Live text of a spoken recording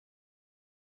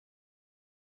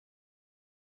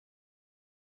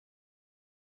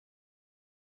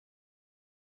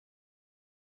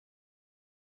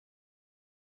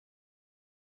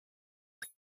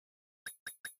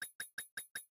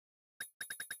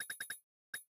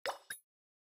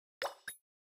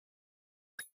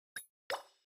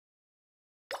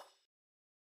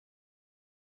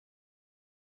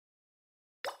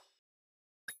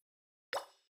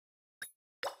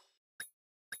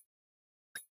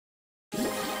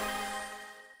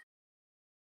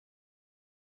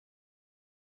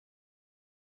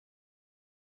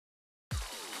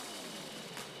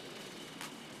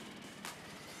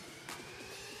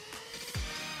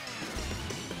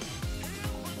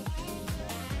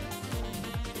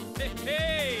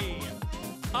Hey!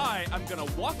 I am gonna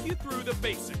walk you through the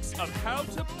basics of how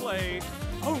to play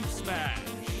Foam Smash.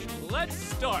 Let's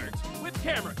start with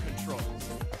camera controls.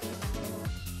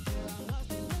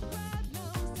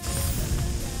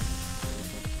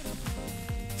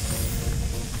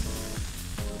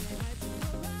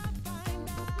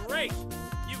 Great!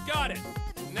 You got it!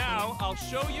 Now I'll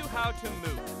show you how to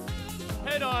move.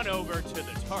 Head on over to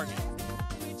the target.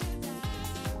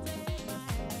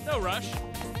 No rush.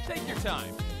 Take your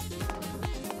time.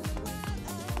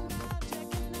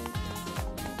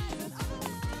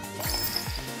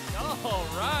 All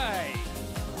right.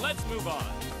 Let's move on.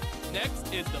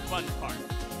 Next is the fun part.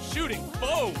 Shooting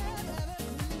foam.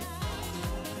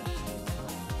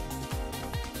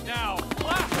 Now,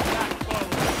 blast that foam.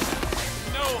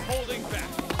 No holding back.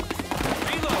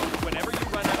 Reload whenever you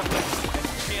run out of bullets and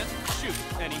can't shoot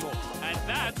anymore. And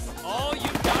that's all you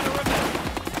gotta remember.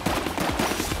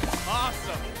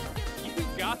 Awesome. You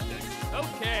got this.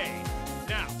 Okay.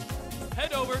 Now,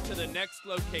 head over to the next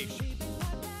location.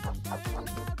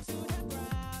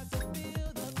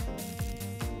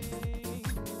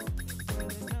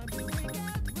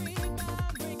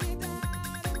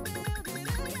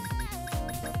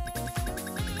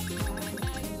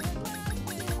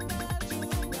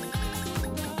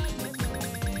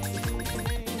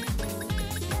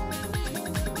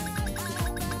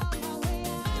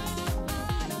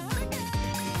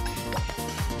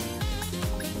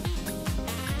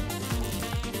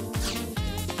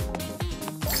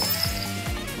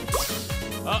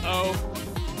 Uh-oh.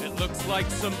 It looks like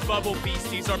some bubble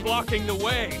beasties are blocking the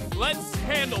way. Let's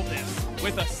handle this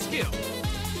with a skill.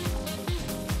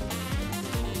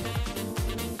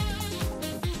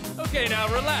 Okay, now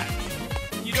relax.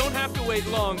 You don't have to wait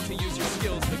long to use your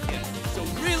skills again, so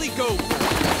really go for it.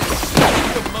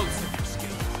 Make the most of your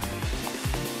skills.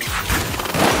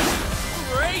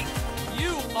 Great!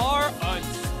 You are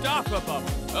unstoppable.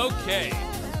 Okay,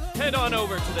 head on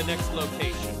over to the next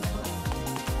location.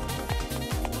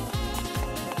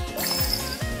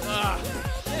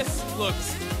 This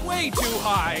looks way too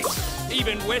high,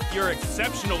 even with your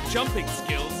exceptional jumping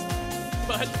skills.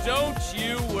 But don't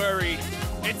you worry.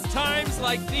 It's times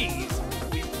like these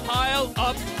we pile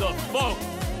up the foam.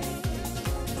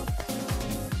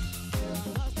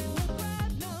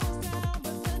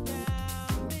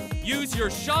 Use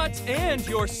your shots and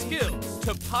your skills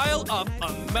to pile up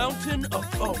a mountain of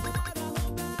foam.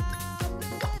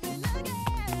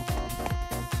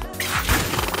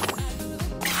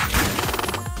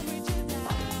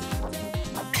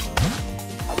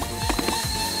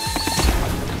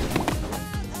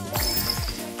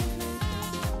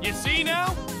 You see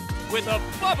now? With a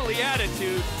bubbly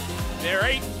attitude, there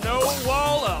ain't no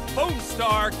wall a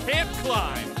Foamstar can't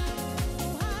climb.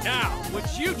 Now, would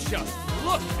you just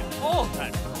look at all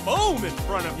that foam in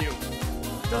front of you?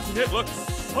 Doesn't it look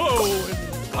so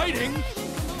inviting?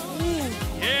 Ooh,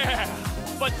 yeah.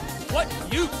 But what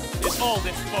use is all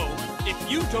this foam if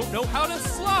you don't know how to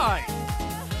slide?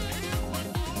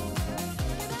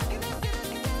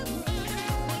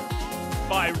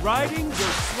 By riding your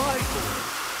slide board,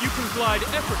 you can glide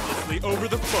effortlessly over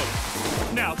the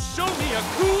foam. Now show me a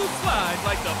cool slide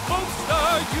like the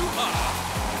Foamstar you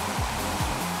are.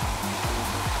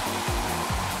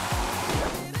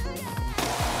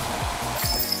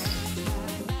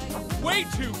 Way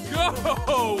to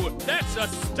go! That's a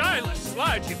stylish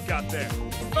slide you've got there.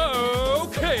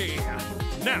 Okay,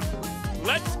 now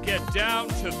let's get down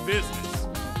to business.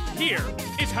 Here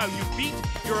is how you beat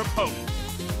your opponent.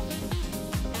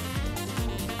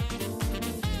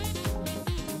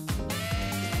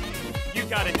 You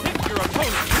gotta hit your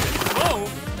opponent with foam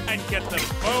and get them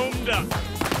foamed up.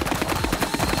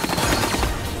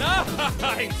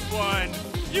 Nice one!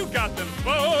 You got them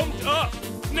foamed up.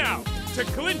 Now, to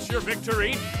clinch your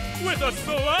victory with a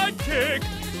slide kick,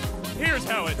 here's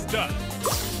how it's done.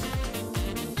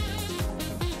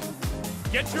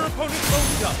 Get your opponent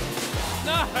foamed up.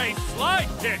 Nice slide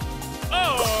kick.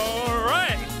 All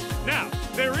right. Now,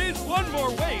 there is one more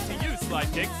way to use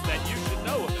slide kicks that you should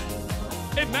know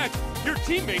about. Imagine your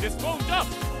teammate is foamed up.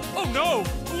 Oh no!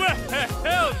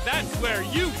 Well, that's where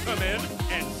you come in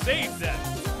and save them.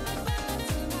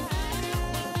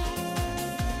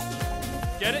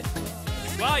 Get it?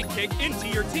 Slide kick into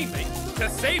your teammates to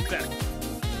save them.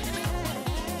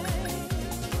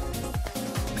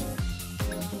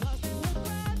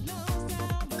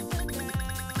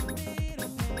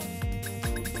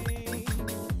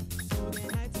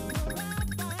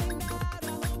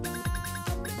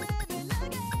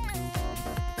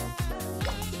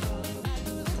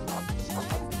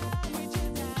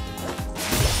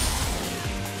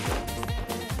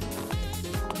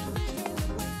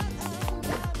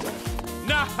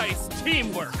 Nice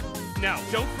teamwork. Now,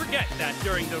 don't forget that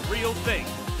during the real thing,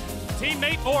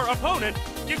 teammate or opponent,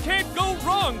 you can't go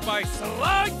wrong by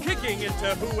slide kicking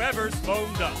into whoever's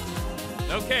foamed up.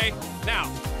 Okay, now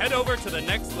head over to the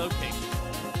next location.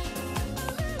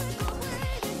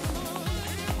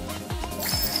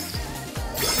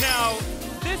 Now,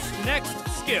 this next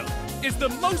skill is the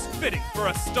most fitting for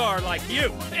a star like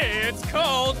you. It's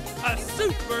called a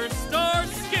Superstar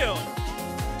skill.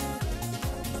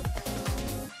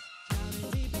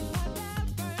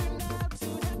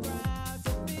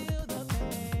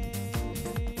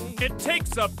 It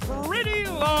takes a pretty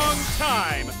long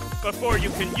time before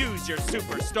you can use your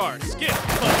Superstar skill,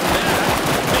 but that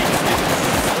makes it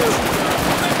super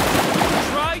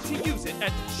effective. Try to use it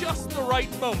at just the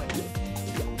right moment.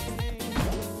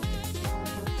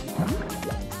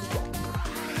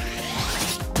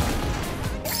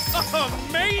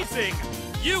 Amazing!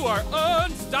 You are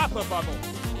unstoppable!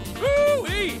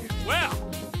 Woo-wee! Well,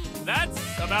 that's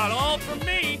about all from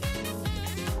me.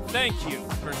 Thank you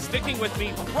for sticking with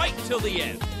me right till the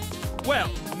end.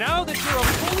 Well, now that you're a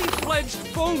fully fledged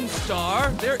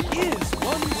Foamstar, there is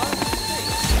one last thing.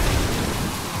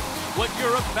 What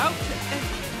you're about to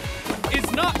enter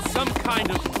is not some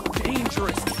kind of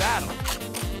dangerous battle.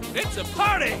 It's a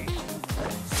party!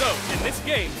 So, in this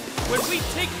game, when we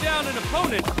take down an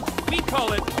opponent, we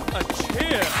call it a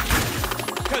cheer.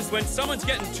 Because when someone's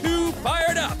getting too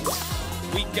fired up,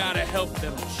 we gotta help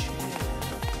them cheer.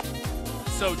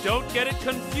 So don't get it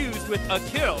confused with a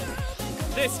kill.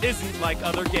 This isn't like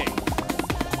other games.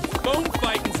 Foam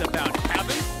fighting's about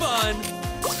having fun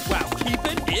while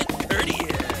keeping it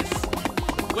courteous.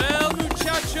 Well,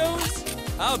 muchachos,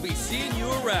 I'll be seeing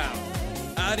you around.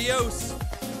 Adios.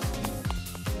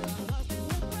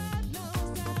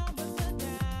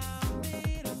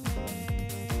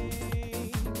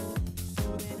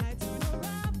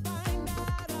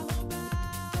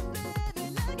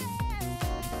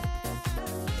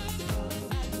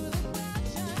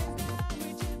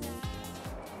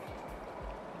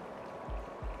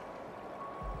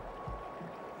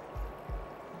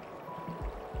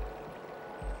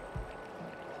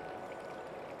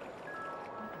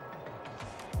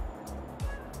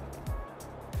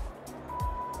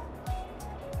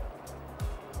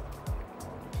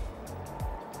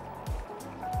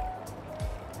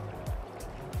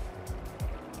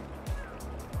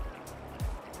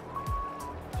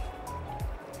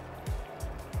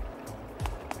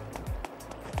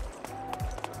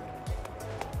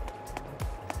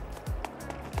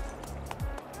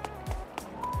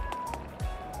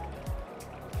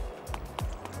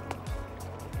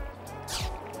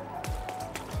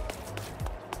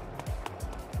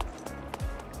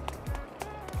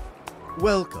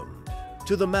 Welcome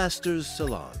to the Master's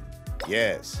Salon.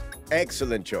 Yes,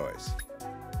 excellent choice.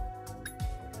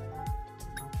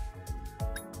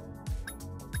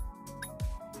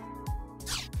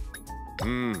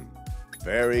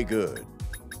 Very good.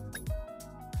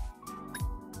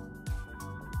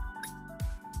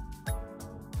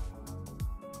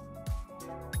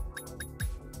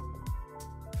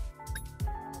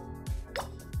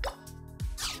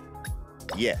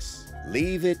 Yes,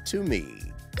 leave it to me.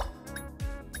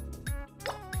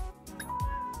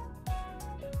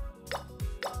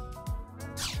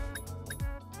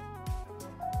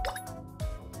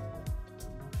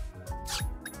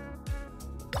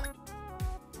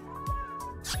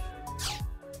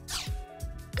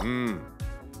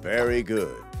 Very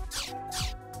good.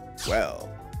 Well,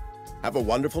 have a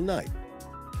wonderful night.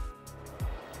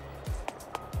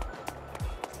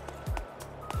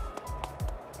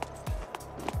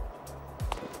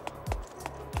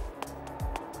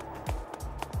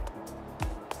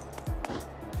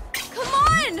 Come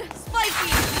on,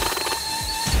 Spiky!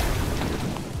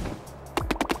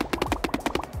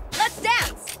 Let's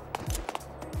dance!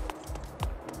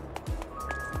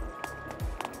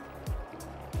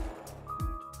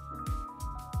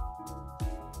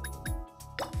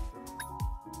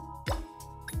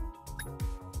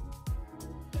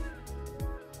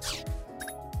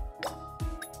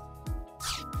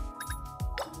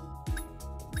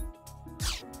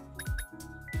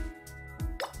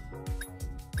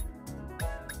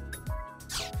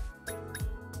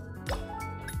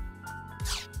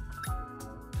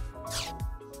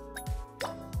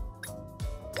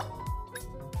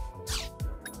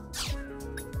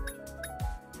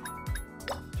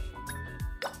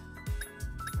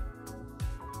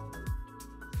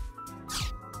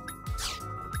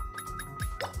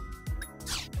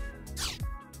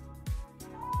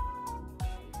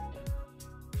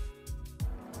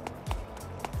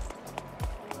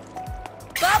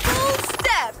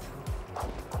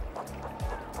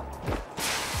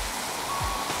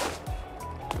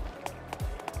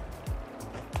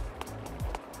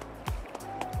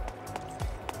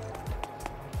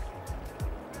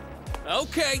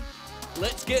 Okay,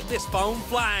 let's get this foam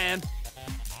flying.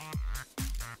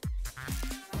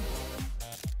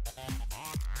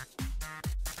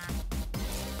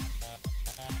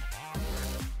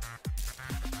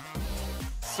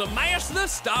 Smash the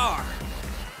star.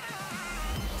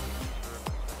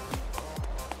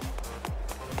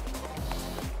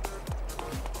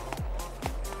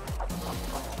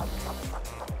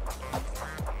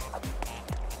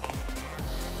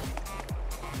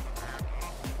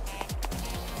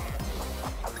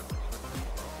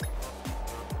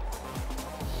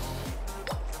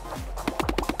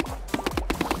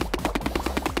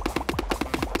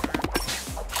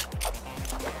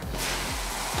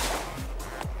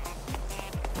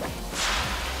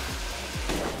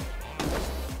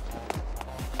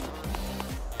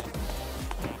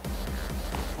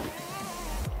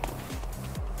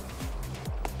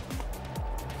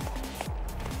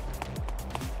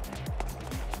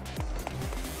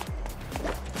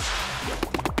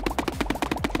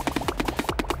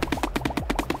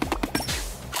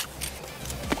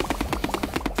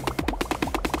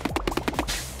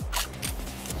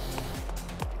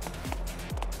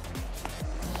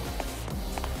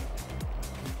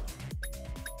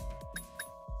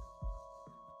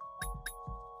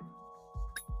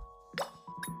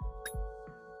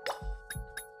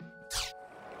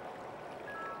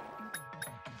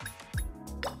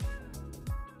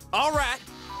 All right,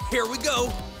 here we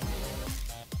go.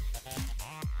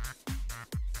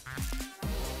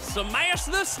 Smash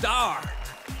the star.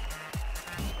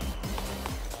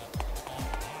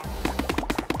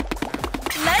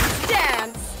 Let's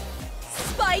dance.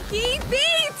 Spiky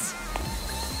beat.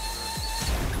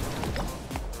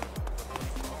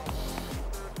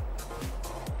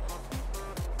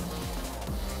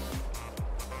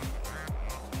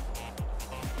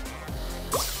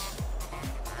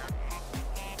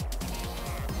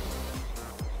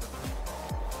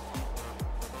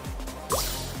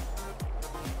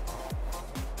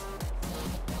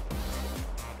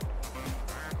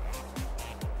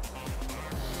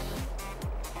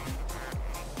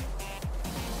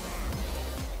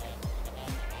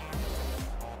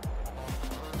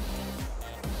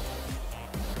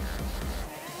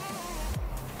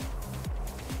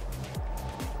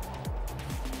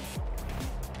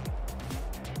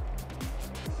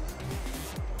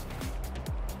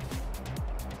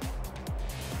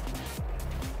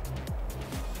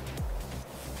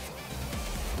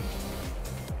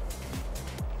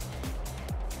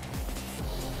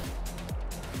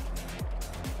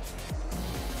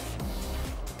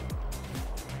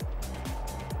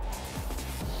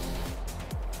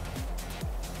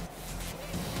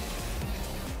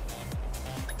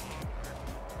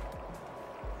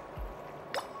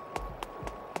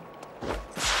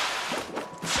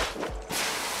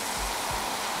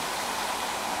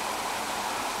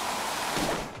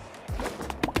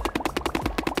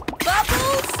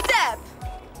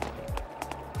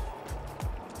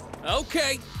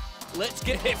 Okay, let's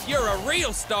get... If you're a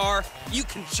real star, you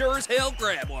can sure as hell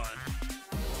grab one.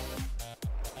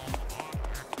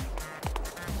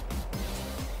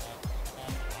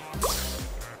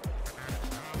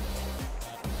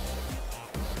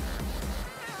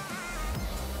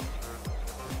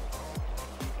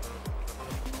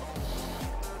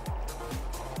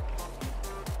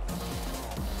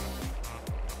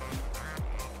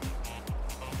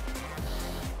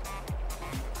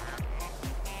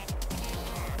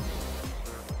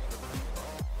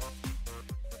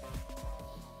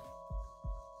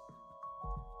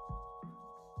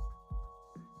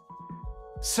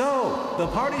 So, the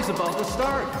party's about to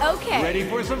start. Okay. Ready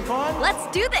for some fun? Let's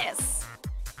do this.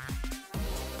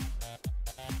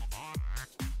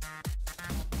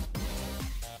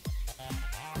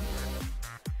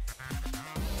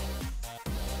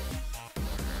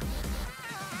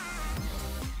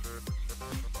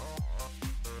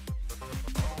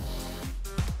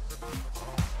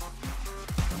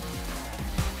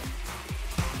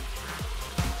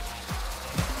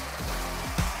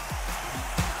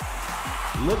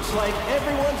 Looks like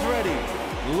everyone's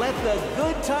ready. Let the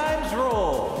good times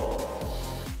roll.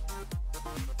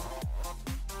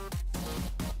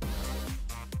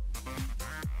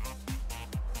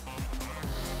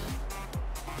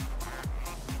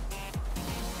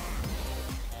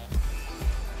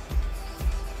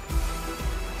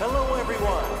 Hello,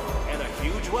 everyone, and a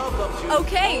huge welcome to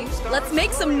Okay, Foamstars let's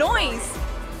make some noise.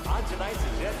 On tonight's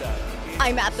agenda,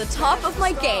 I'm at the top of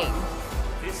my game.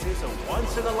 This is a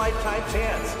once-in-a-lifetime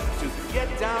chance to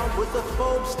get down with the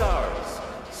Foamstars.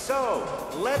 So,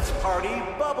 let's party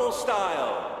bubble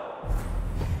style.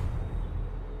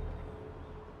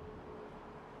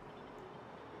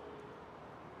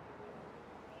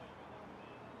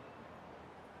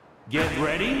 Get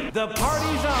ready, the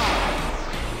party's on!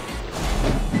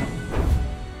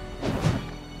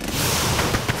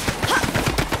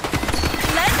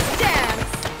 Let's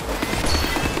dance!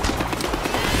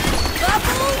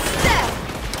 Bubble step!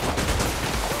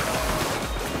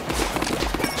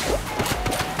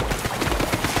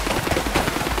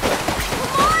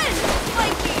 Come on,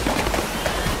 Mikey!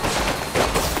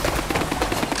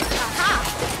 Aha!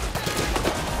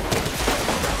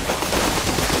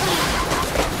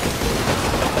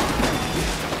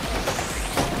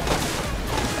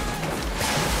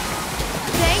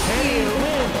 Thank you!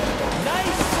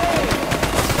 Nice save!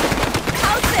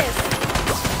 How's this?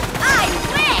 I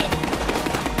win!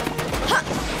 Huh.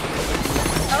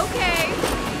 Okay,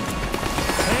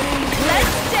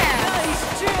 let's dance! Nice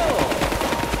chill!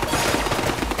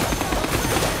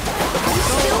 We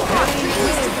still have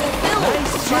dreams to fulfill,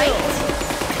 right?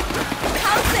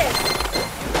 How's this?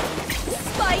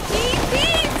 Spiky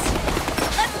beat!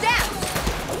 Let's dance!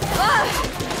 Ugh,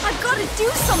 I've got to do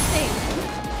something!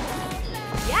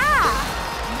 Yeah!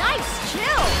 Nice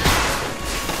chill!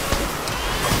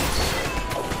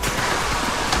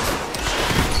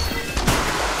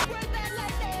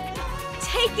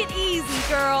 Take it easy,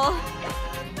 girl.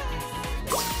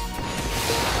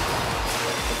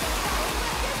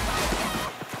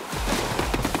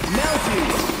 Melty!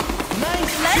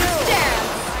 Nice Let's chill! dance!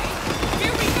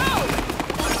 Here we go!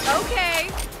 Okay.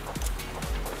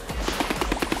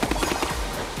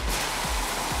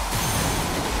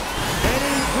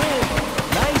 Penny win!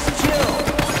 Nice chill!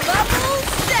 Bubble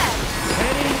step!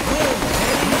 Penny win!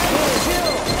 Nice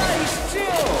chill! Nice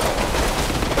chill!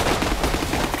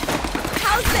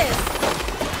 How's this?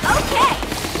 Okay.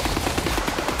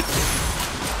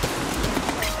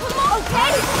 Come on,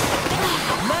 okay.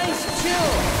 Nice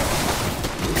chill!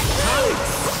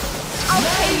 I'll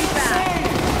pay you back.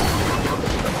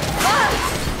 Ugh,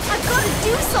 I've got to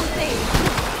do something.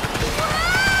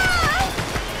 Ah!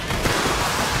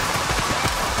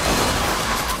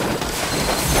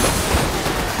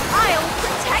 I'll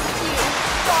protect you,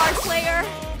 star player.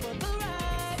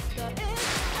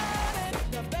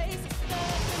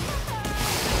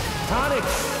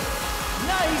 Tonics!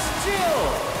 Nice chill!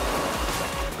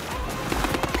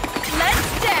 Let's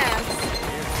dance.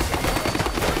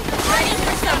 Ready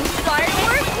for some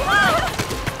fireworks? Woo!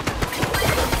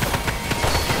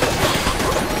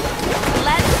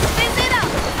 Let's fizz it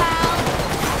up, pal.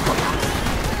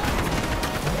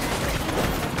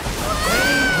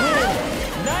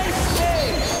 Nice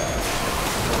save!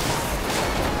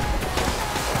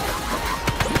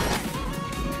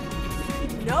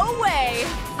 No way!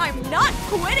 I'm not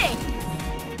quitting!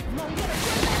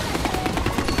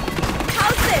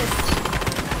 How's this?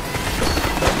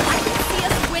 I can see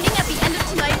us winning at the end of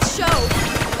tonight's show.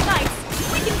 Nice!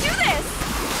 We can do this!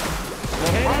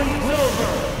 Penny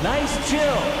Wilbur! Nice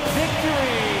chill!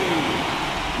 Victory!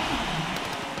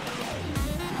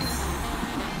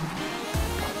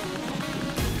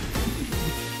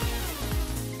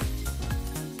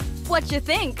 What you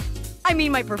think? I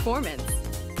mean my performance.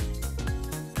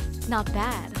 Not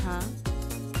bad, huh?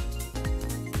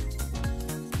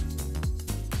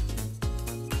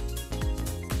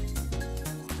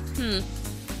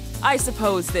 I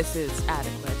suppose this is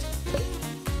adequate.